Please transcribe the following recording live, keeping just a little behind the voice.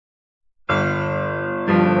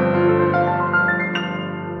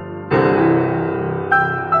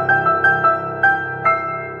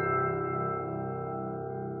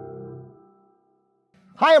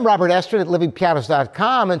Hi, I'm Robert Estrin at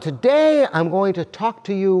livingpianos.com, and today I'm going to talk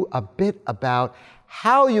to you a bit about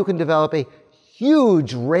how you can develop a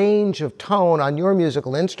huge range of tone on your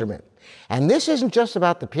musical instrument. And this isn't just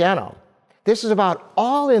about the piano. This is about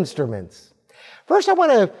all instruments. First, I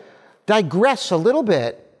want to digress a little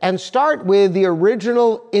bit and start with the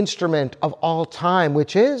original instrument of all time,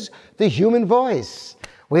 which is the human voice.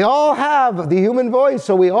 We all have the human voice,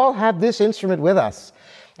 so we all have this instrument with us.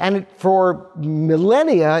 And for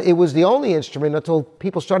millennia, it was the only instrument until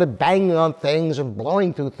people started banging on things and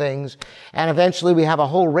blowing through things. And eventually we have a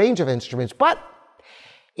whole range of instruments. But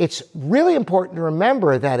it's really important to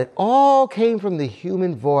remember that it all came from the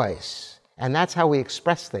human voice. And that's how we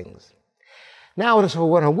express things. Now, so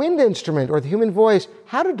when a wind instrument or the human voice,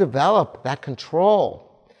 how to develop that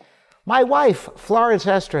control? My wife, Florence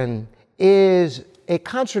Estrin, is a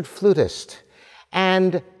concert flutist.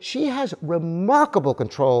 And she has remarkable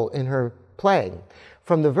control in her playing,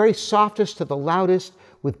 from the very softest to the loudest,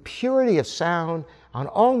 with purity of sound on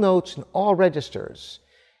all notes and all registers.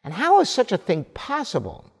 And how is such a thing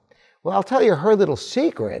possible? Well, I'll tell you her little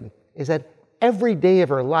secret is that every day of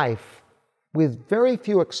her life, with very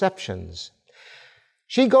few exceptions,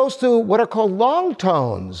 she goes through what are called long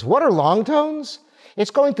tones. What are long tones?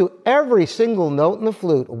 It's going through every single note in the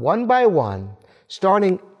flute, one by one,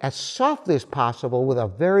 starting as softly as possible with a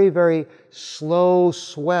very, very slow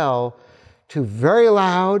swell to very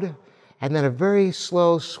loud, and then a very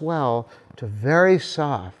slow swell to very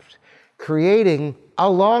soft, creating a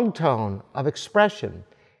long tone of expression,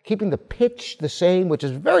 keeping the pitch the same, which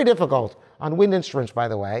is very difficult on wind instruments, by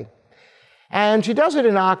the way. And she does it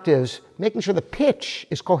in octaves, making sure the pitch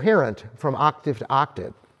is coherent from octave to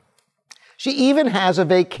octave. She even has a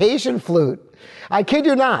vacation flute. I kid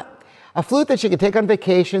you not. A flute that she can take on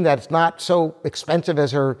vacation that's not so expensive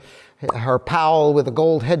as her Powell with a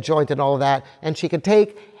gold head joint and all of that, and she can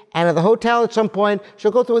take, and at the hotel at some point,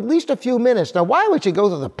 she'll go through at least a few minutes. Now, why would she go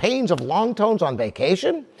through the pains of long tones on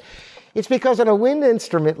vacation? It's because on a wind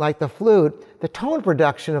instrument like the flute, the tone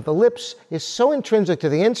production of the lips is so intrinsic to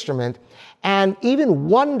the instrument, and even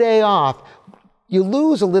one day off, you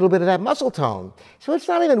lose a little bit of that muscle tone. So it's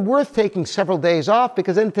not even worth taking several days off,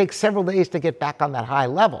 because then it takes several days to get back on that high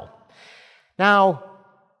level. Now,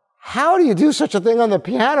 how do you do such a thing on the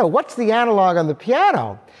piano? What's the analog on the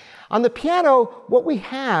piano? On the piano, what we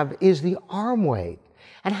have is the arm weight.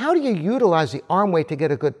 And how do you utilize the arm weight to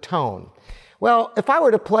get a good tone? Well, if I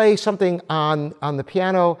were to play something on the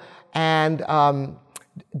piano and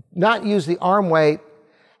not use the arm weight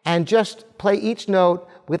and just play each note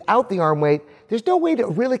without the arm weight, there's no way to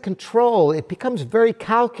really control. It becomes very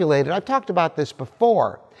calculated. I've talked about this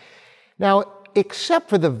before. Now, except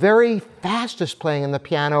for the very fastest playing on the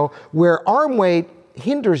piano, where arm weight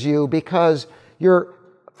hinders you because your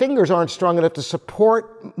fingers aren't strong enough to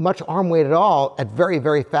support much arm weight at all at very,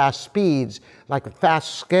 very fast speeds, like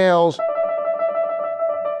fast scales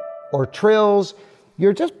or trills.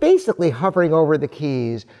 You're just basically hovering over the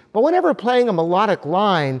keys. But whenever playing a melodic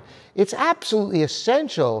line, it's absolutely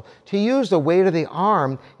essential to use the weight of the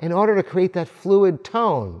arm in order to create that fluid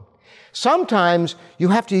tone. Sometimes you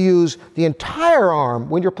have to use the entire arm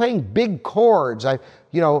when you're playing big chords.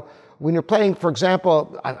 When you're playing, for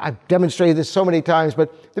example, I've demonstrated this so many times,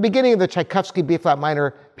 but the beginning of the Tchaikovsky B-flat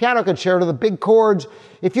minor piano concerto, the big chords,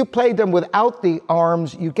 if you played them without the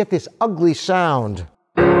arms, you get this ugly sound.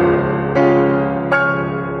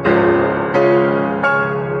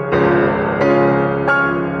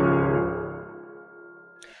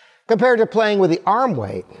 Compared to playing with the arm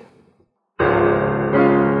weight.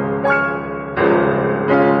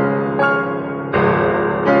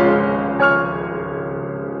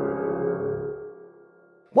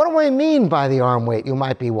 What do I mean by the arm weight, you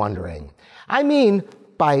might be wondering? I mean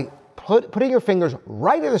by putting your fingers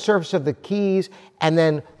right at the surface of the keys and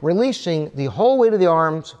then releasing the whole weight of the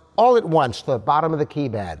arms all at once to the bottom of the key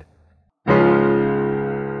bed.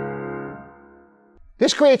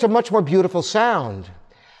 This creates a much more beautiful sound.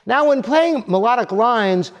 Now, when playing melodic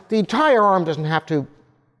lines, the entire arm doesn't have to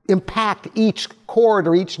impact each chord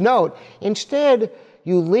or each note. Instead,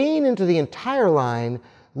 you lean into the entire line,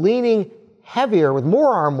 leaning heavier with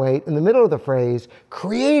more arm weight in the middle of the phrase,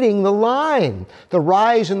 creating the line, the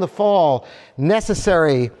rise and the fall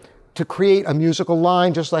necessary to create a musical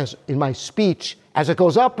line, just like in my speech. As it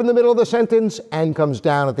goes up in the middle of the sentence and comes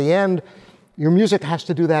down at the end, your music has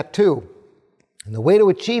to do that too. And the way to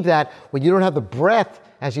achieve that when you don't have the breath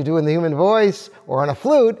as you do in the human voice or on a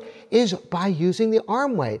flute is by using the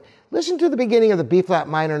arm weight. Listen to the beginning of the B-flat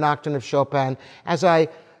minor nocturne of Chopin as I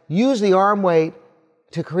use the arm weight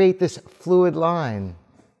to create this fluid line.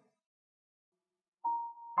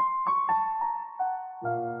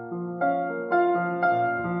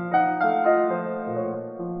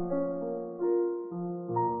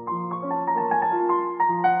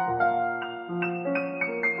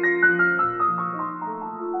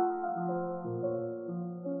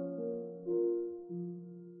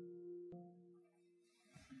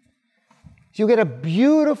 You get a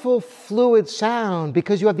beautiful fluid sound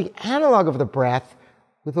because you have the analog of the breath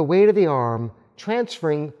with the weight of the arm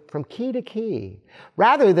transferring from key to key,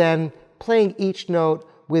 rather than playing each note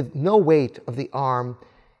with no weight of the arm,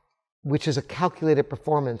 which is a calculated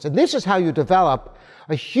performance. And this is how you develop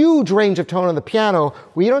a huge range of tone on the piano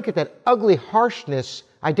where you don't get that ugly harshness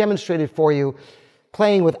I demonstrated for you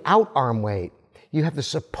playing without arm weight. You have the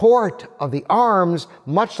support of the arms,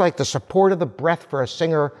 much like the support of the breath for a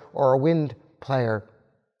singer or a wind player.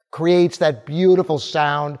 Creates that beautiful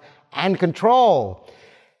sound and control.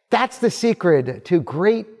 That's the secret to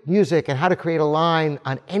great music and how to create a line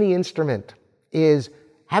on any instrument, is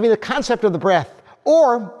having the concept of the breath.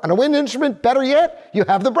 Or, on a wind instrument, better yet, you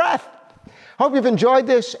have the breath. Hope you've enjoyed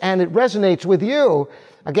this and it resonates with you.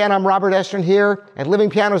 Again, I'm Robert Estrin here at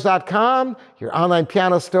livingpianos.com, your online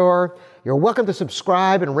piano store. You're welcome to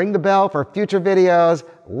subscribe and ring the bell for future videos.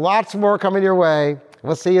 Lots more coming your way.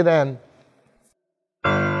 We'll see you then.